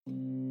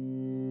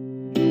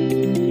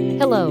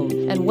Hello,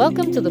 and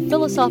welcome to the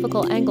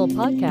Philosophical Angle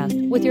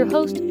podcast with your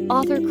host,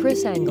 author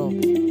Chris Angle.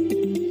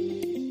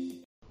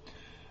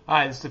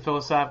 Hi, this is the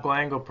Philosophical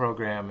Angle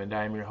program, and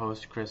I'm your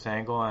host, Chris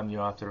Angle. I'm the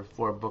author of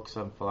 4 books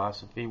on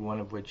philosophy, one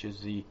of which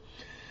is the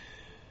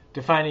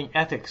Defining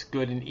Ethics,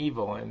 Good and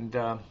Evil, and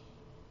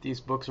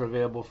these books are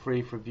available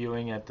free for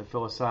viewing at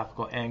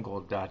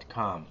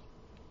thephilosophicalangle.com.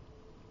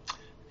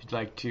 If you'd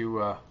like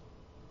to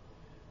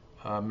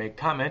make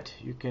comment,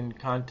 you can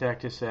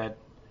contact us at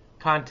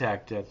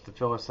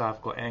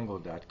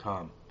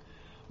contact@thephilosophicalangle.com.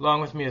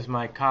 Along with me is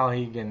my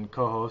colleague and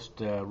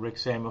co-host, Rick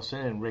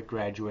Samuelson, and Rick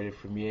graduated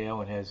from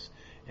Yale and has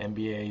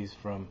MBAs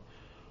from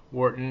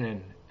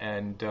Wharton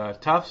and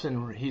Tufts,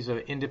 and he's an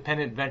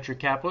independent venture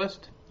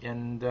capitalist.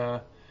 And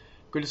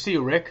good to see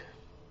you, Rick.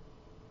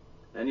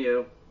 And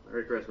you.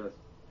 Merry Christmas.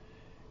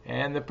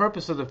 And the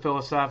purpose of the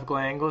Philosophical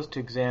Angle is to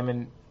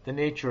examine the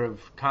nature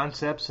of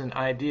concepts and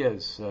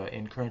ideas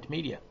in current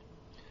media.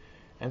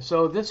 And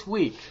so this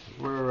week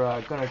we're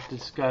going to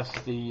discuss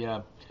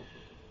the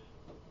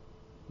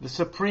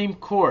Supreme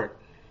Court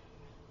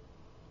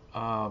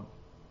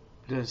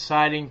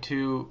deciding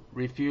to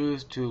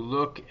refuse to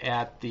look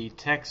at the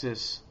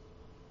Texas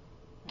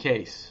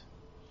case,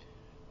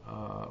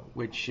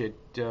 which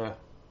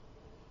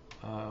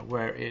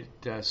where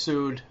it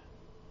sued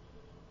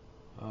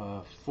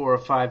 4 or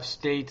 5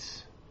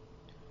 states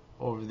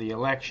over the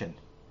election,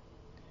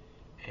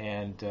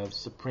 and the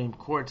Supreme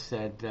Court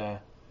said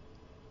that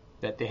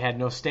they had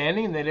no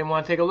standing and they didn't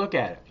want to take a look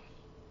at it.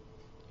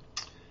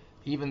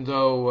 Even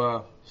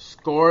though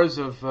scores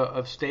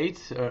of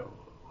states,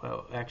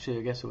 well, actually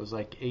I guess it was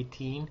like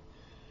 18,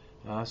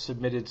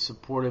 submitted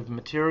supportive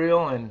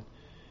material, and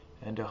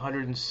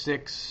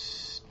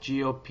 106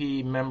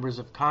 GOP members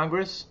of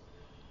Congress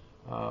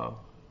were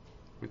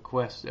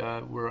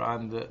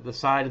on the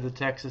side of the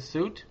Texas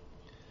suit.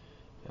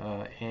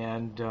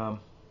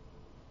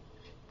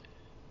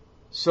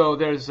 So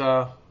there's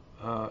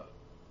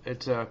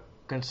it's a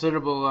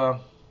considerable,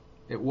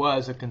 it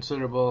was a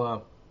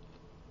considerable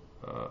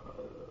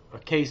a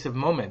case of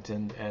moment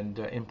and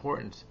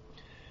importance.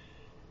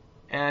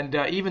 And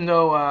even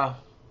though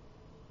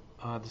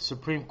the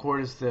Supreme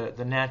Court is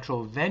the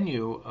natural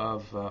venue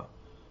of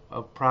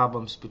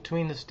problems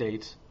between the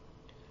states,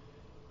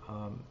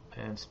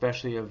 and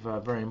especially of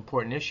very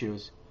important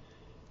issues,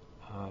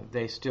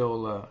 they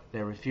still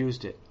they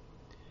refused it.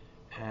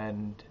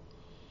 And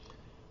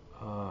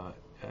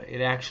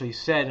it actually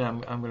said,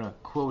 and I'm going to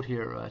quote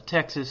here,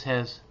 Texas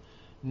has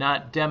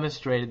not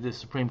demonstrated, the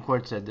Supreme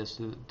Court said this,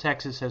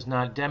 Texas has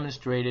not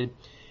demonstrated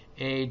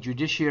a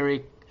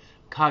judiciary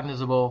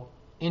cognizable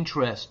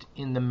interest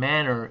in the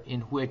manner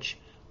in which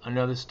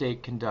another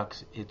state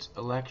conducts its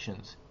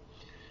elections.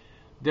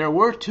 There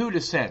were 2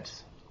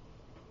 dissents.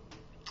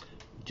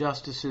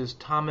 Justices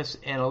Thomas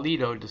and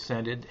Alito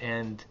dissented,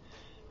 and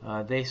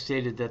they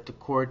stated that the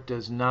court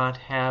does not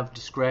have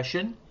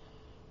discretion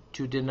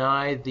to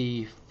deny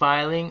the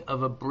filing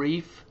of a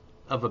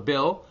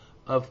bill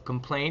of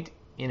complaint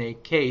in a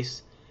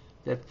case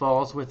that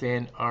falls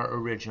within our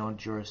original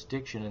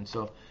jurisdiction. And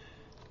so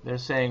they're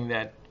saying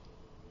that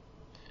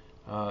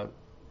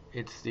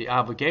it's the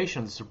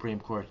obligation of the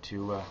Supreme Court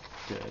to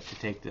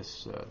take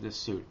this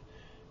suit,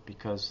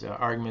 because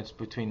arguments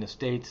between the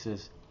states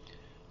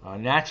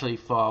naturally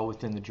fall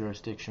within the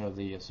jurisdiction of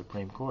the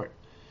Supreme Court.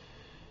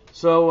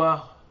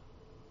 So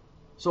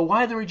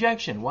why the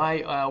rejection?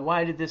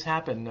 Why did this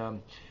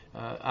happen?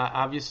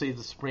 Obviously,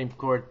 the Supreme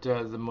Court,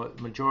 the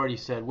majority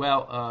said,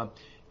 well,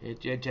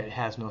 it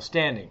has no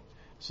standing.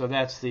 So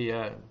that's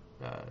the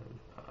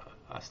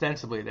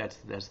ostensibly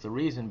that's the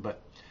reason, but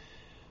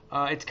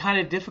it's kind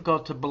of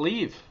difficult to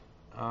believe.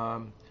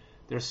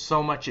 There's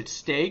so much at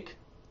stake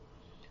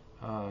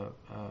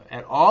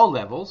at all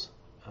levels,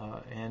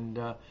 and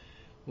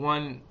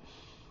one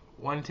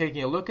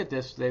taking a look at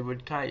this,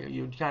 you'd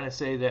kind of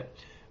say that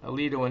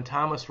Alito and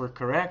Thomas were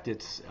correct.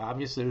 It's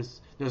obviously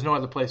there's no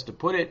other place to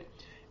put it,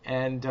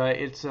 and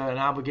it's an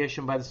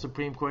obligation by the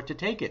Supreme Court to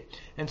take it.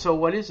 And so,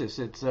 what is this?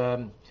 It's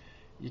you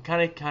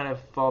kind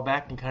of fall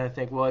back and kind of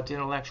think, well, it's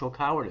intellectual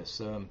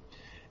cowardice,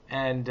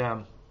 and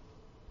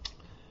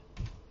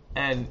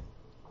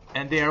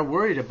they are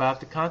worried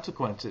about the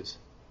consequences.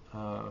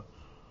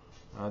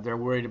 They're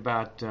worried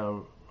about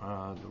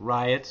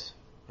riots,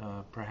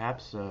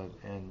 perhaps,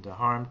 and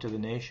harm to the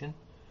nation,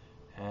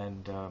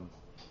 and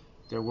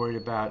they're worried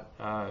about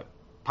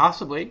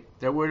possibly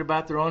they're worried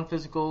about their own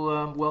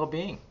physical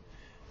well-being.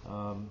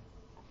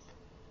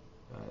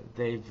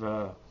 They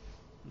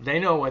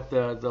know what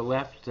the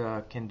left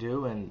can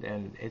do,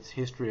 and its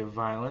history of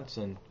violence,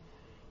 and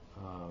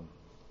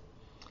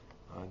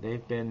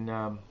they've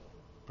been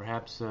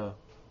perhaps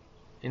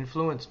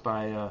influenced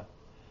by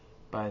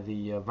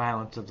the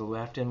violence of the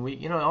left. And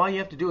all you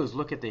have to do is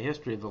look at the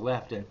history of the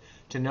left and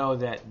to know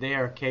that they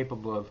are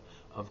capable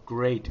of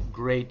great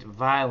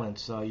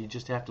violence. You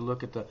just have to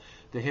look at the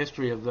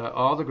history of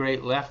all the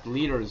great left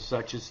leaders,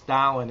 such as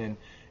Stalin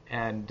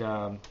and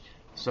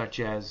such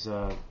as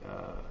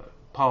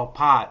Pol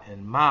Pot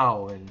and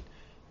Mao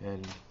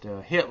and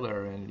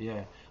Hitler, and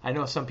I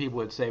know some people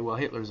would say, well,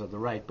 Hitler's of the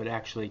right, but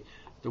actually,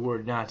 the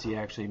word Nazi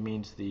actually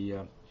means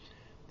the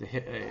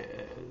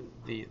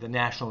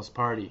Nationalist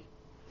Party,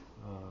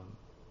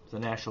 the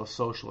National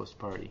Socialist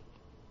Party,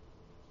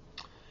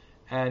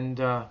 and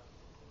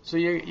so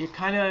you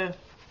kind of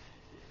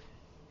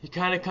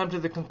come to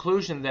the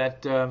conclusion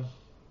that, in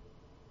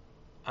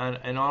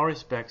all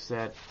respects,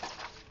 that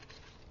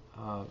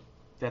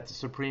the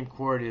Supreme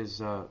Court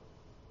is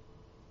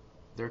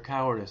they're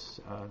cowardice.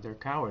 They're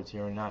cowards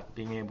here in not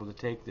being able to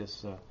take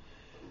this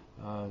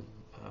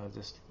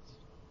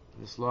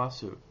this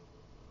lawsuit.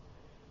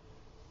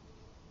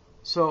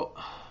 So,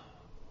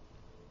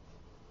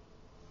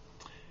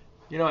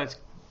 it's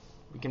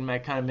we can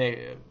make a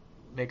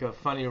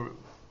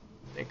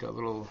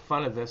little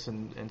fun of this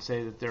and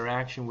say that their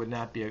action would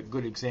not be a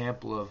good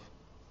example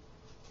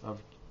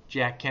of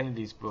Jack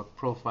Kennedy's book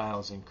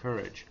Profiles in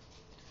Courage.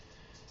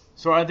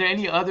 So, are there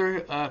any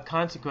other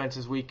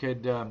consequences we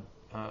could come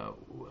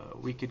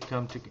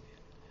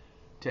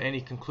to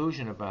any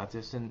conclusion about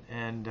this?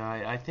 And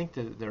I think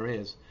that there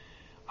is.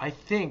 I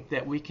think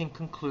that we can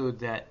conclude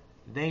that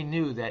they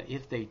knew that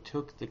if they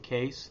took the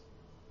case,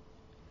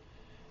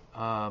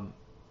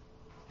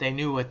 they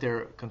knew what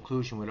their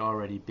conclusion would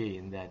already be,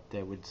 and that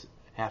they would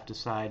have to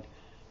side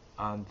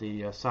on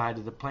the side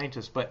of the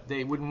plaintiffs, but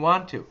they wouldn't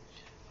want to,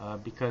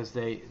 because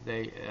they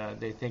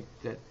think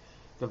that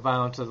the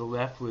violence of the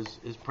left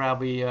is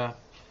probably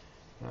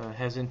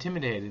has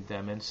intimidated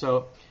them, and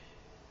so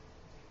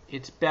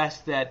it's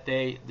best that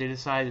they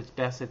decide it's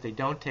best that they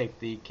don't take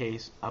the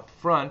case up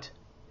front,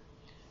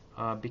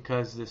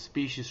 because the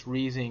specious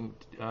reasoning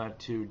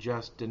to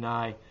just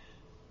deny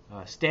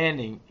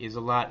standing is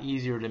a lot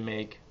easier to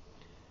make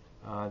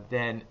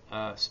than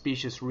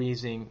specious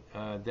reasoning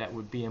that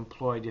would be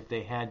employed if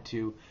they had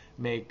to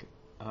make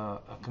a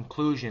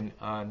conclusion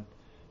on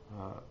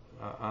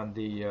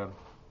the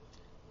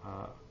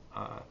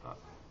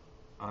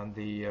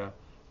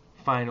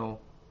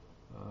final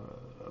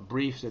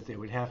briefs that they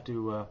would have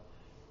to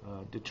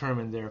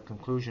determine their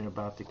conclusion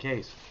about the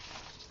case.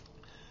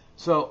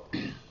 So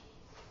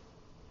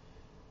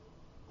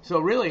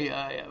really,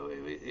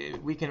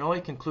 we can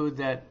only conclude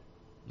that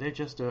they're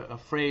just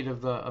afraid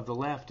of the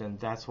left, and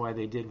that's why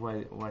they did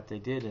what they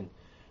did. And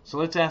so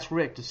let's ask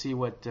Rick to see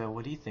what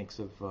he thinks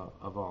of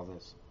all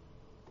this.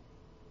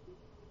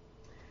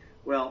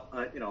 Well,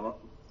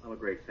 I'm a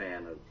great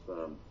fan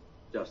of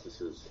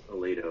Justices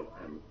Alito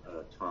and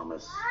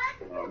Thomas,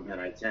 and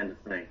I tend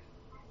to think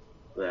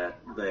that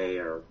they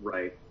are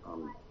right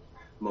on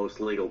most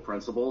legal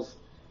principles.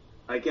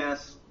 I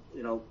guess,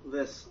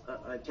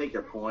 I take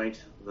your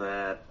point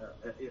that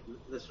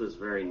this was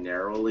very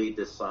narrowly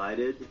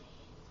decided,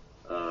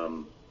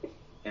 and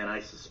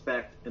I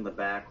suspect in the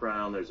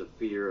background there's a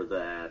fear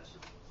that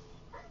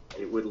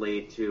it would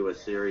lead to a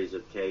series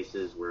of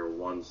cases where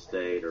one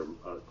state or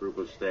a group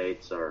of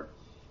states are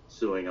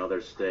suing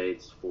other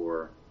states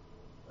for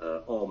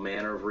all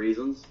manner of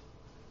reasons,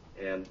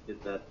 and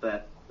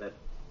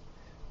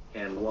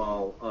and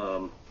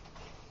while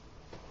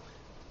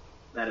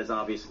that is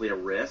obviously a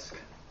risk,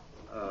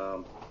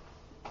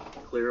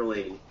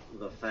 clearly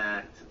the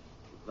fact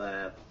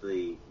that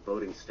the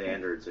voting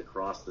standards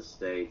across the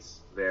states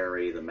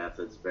vary, the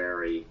methods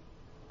vary,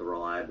 the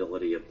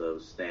reliability of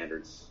those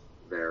standards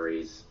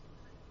varies,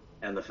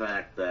 and the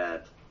fact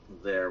that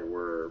there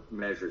were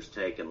measures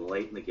taken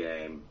late in the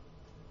game,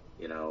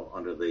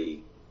 under the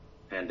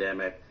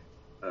pandemic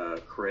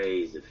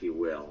craze, if you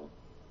will,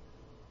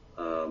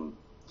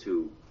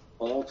 to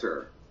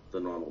alter the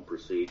normal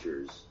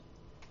procedures.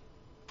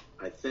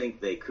 I think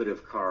they could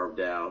have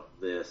carved out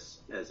this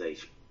as a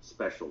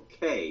special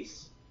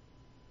case,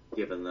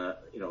 given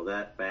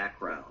that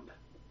background.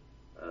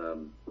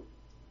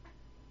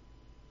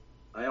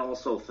 I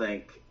also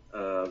think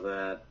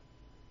that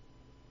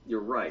you're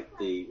right.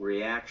 The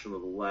reaction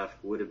of the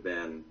left would have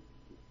been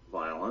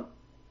violent,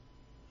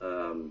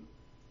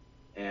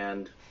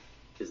 and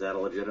is that a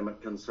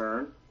legitimate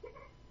concern?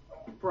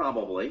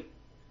 Probably.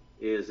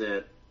 Is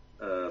it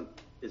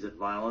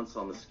violence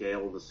on the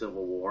scale of the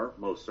Civil War?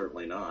 Most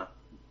certainly not.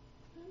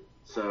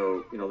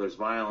 So, there's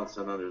violence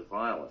and then there's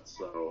violence.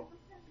 So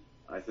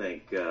I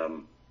think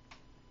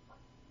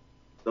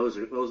those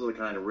are the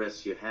kind of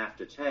risks you have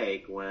to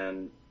take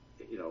when,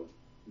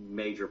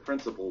 major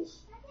principles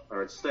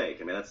are at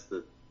stake. I mean,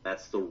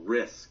 that's the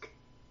risk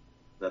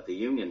that the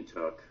Union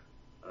took,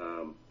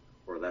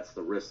 or that's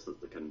the risk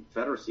that the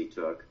Confederacy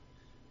took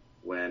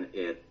when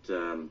it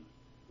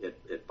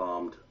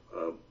bombed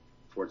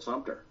Fort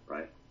Sumter,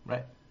 right?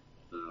 Right.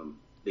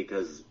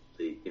 Because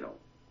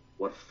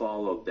what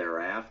followed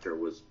thereafter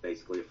was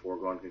basically a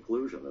foregone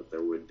conclusion that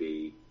there would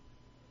be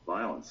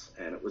violence,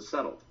 and it was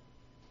settled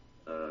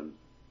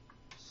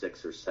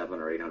 6 or 7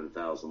 or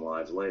 800,000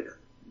 lives later.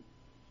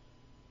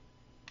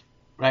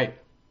 Right.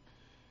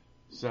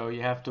 So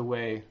you have to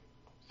weigh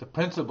the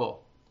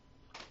principle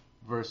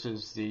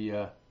versus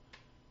the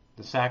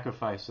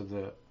sacrifice of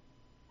the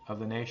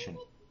nation.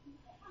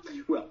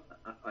 Well,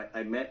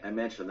 I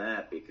mentioned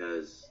that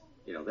because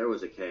there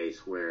was a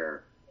case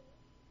where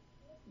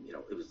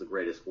it was the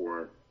greatest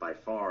war by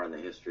far in the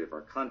history of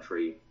our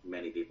country.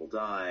 Many people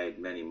died,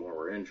 many more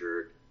were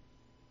injured.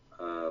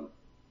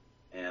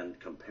 And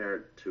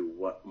compared to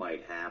what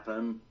might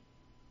happen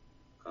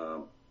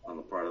on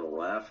the part of the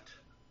left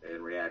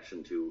in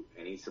reaction to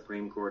any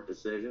Supreme Court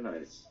decision, I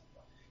mean,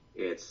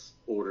 it's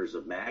orders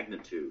of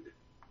magnitude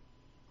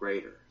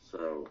greater.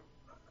 So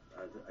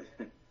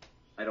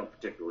I don't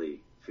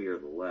particularly fear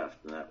the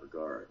left in that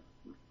regard.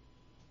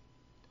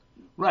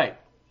 Right.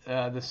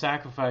 The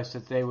sacrifice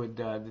that they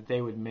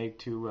would make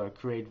to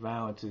create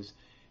violence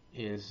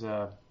is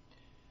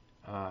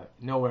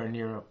nowhere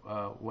near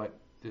what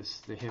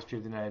the history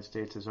of the United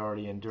States has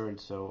already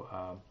endured. So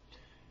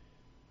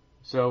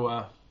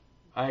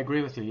I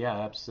agree with you. Yeah,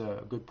 that's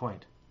a good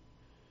point.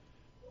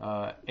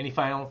 Any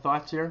final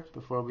thoughts here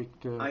before we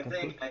conclude?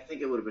 I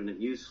think it would have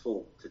been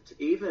useful to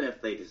even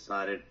if they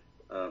decided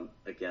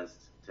against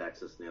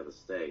Texas and the other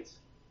states,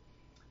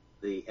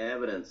 the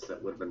evidence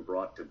that would have been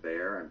brought to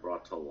bear and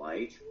brought to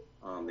light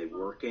on the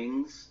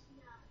workings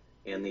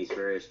in these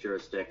various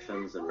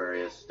jurisdictions and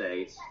various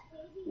states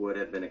would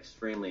have been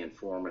extremely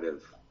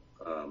informative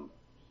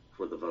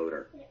for the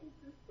voter,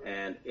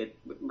 and it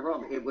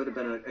would have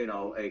been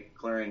a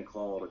clarion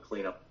call to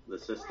clean up the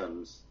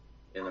systems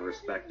in the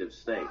respective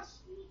states.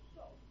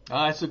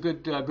 That's a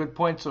good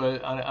point. So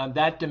on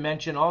that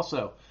dimension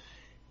also,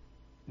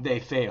 they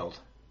failed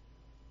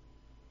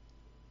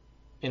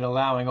in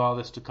allowing all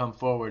this to come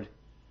forward,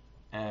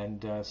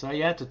 and it's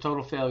a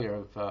total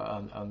failure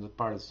on the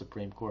part of the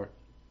Supreme Court.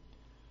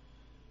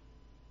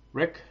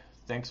 Rick,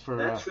 thanks for.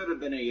 That should have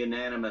been a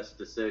unanimous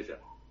decision,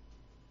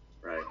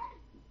 right?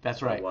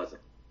 That's right. It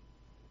wasn't.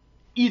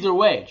 Either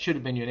way, it should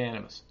have been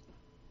unanimous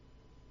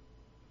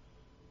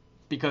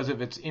because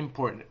of its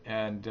import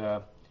and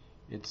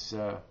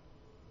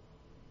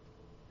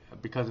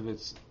because of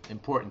its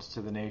importance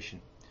to the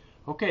nation.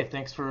 Okay,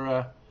 thanks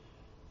for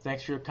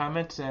your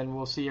comments, and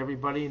we'll see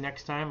everybody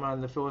next time on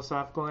the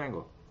Philosophical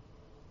Angle.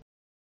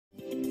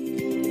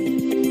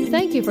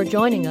 Thank you for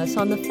joining us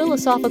on the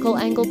Philosophical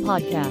Angle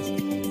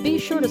podcast. Be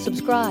sure to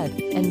subscribe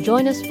and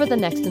join us for the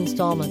next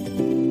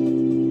installment.